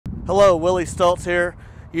Hello, Willie Stultz here,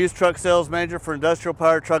 used truck sales manager for Industrial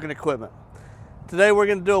Power Trucking Equipment. Today we're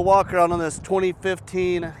going to do a walk around on this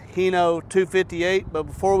 2015 Hino 258, but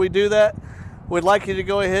before we do that, we'd like you to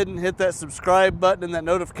go ahead and hit that subscribe button and that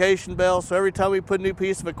notification bell, so every time we put a new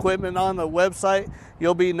piece of equipment on the website,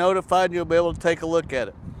 you'll be notified and you'll be able to take a look at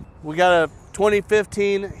it. We got a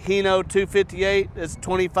 2015 Hino 258, it's a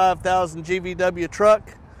 25,000 GVW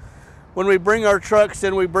truck. When we bring our trucks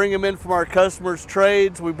in, we bring them in from our customers'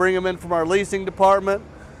 trades, we bring them in from our leasing department.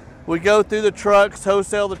 We go through the trucks,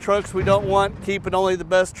 wholesale the trucks we don't want, keeping only the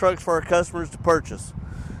best trucks for our customers to purchase.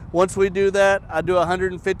 Once we do that, I do a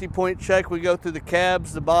 150-point check. We go through the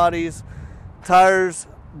cabs, the bodies, tires,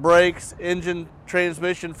 brakes, engine,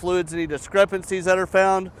 transmission fluids, any discrepancies that are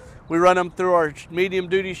found. We run them through our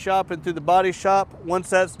medium-duty shop and through the body shop. Once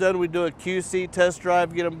that's done, we do a QC test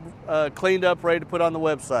drive, get them cleaned up, ready to put on the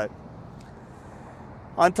website.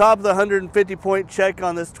 On top of the 150-point check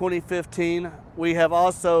on this 2015, we have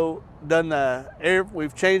also done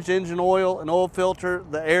we've changed engine oil and oil filter,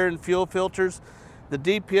 the air and fuel filters. The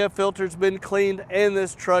DPF filter's been cleaned, and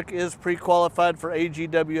this truck is pre-qualified for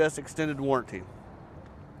AGWS extended warranty.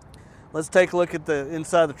 Let's take a look at the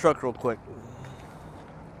inside of the truck real quick.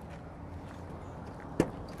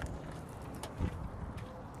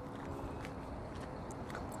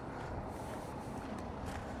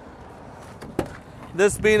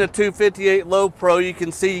 This being a 258 Low Pro, you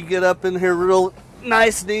can see you get up in here real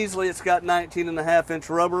nice and easily. It's got 19.5-inch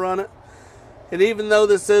rubber on it. And even though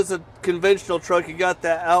this is a conventional truck, you got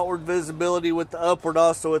that outward visibility with the upward,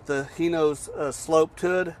 also with the Hino's sloped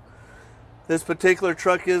hood. This particular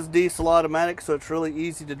truck is diesel automatic, so it's really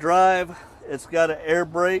easy to drive. It's got air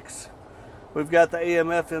brakes. We've got the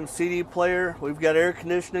AM/FM CD player. We've got air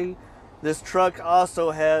conditioning. This truck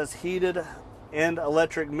also has heated and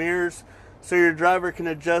electric mirrors, so your driver can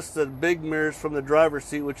adjust the big mirrors from the driver's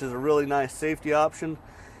seat, which is a really nice safety option.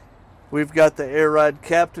 We've got the air ride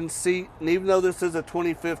captain's seat, and even though this is a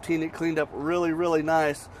 2015, it cleaned up really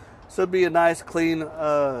nice. So it'd be a nice, clean,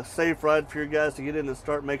 safe ride for your guys to get in and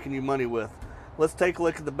start making you money with. Let's take a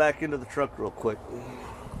look at the back end of the truck real quick.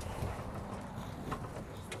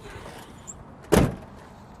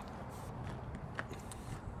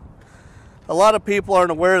 A lot of people aren't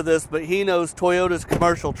aware of this, but Hino's Toyota's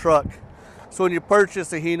commercial truck. So when you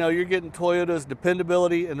purchase a Hino, you're getting Toyota's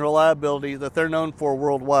dependability and reliability that they're known for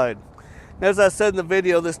worldwide. As I said in the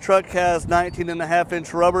video, this truck has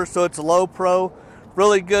 19.5-inch rubber, so it's a Low Pro.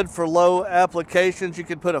 Really good for low applications. You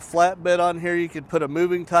could put a flatbed on here. You could put a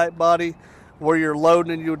moving type body where you're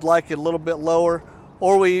loading and you would like it a little bit lower.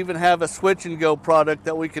 Or we even have a switch and go product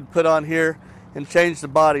that we could put on here and change the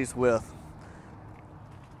bodies with.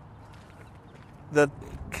 The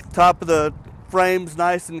top of the frame's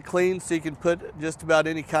nice and clean, so you can put just about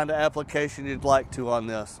any kind of application you'd like to on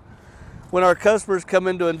this. When our customers come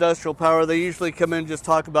into Industrial Power, they usually come in and just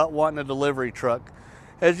talk about wanting a delivery truck.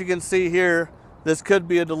 As you can see here, this could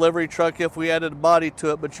be a delivery truck if we added a body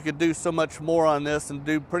to it, but you could do so much more on this and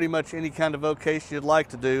do pretty much any kind of vocation you'd like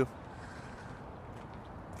to do.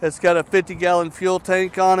 It's got a 50-gallon fuel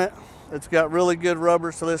tank on it. It's got really good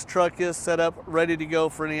rubber, so this truck is set up ready to go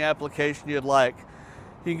for any application you'd like.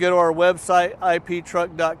 You can go to our website,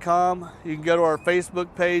 iptruck.com. You can go to our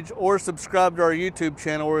Facebook page or subscribe to our YouTube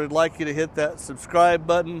channel, where we'd like you to hit that subscribe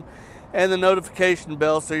button and the notification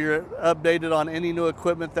bell so you're updated on any new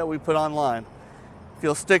equipment that we put online. If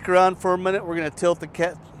you'll stick around for a minute, we're going to tilt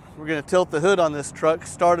the hood on this truck,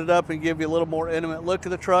 start it up, and give you a little more intimate look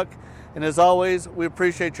at the truck. And as always, we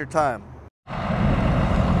appreciate your time.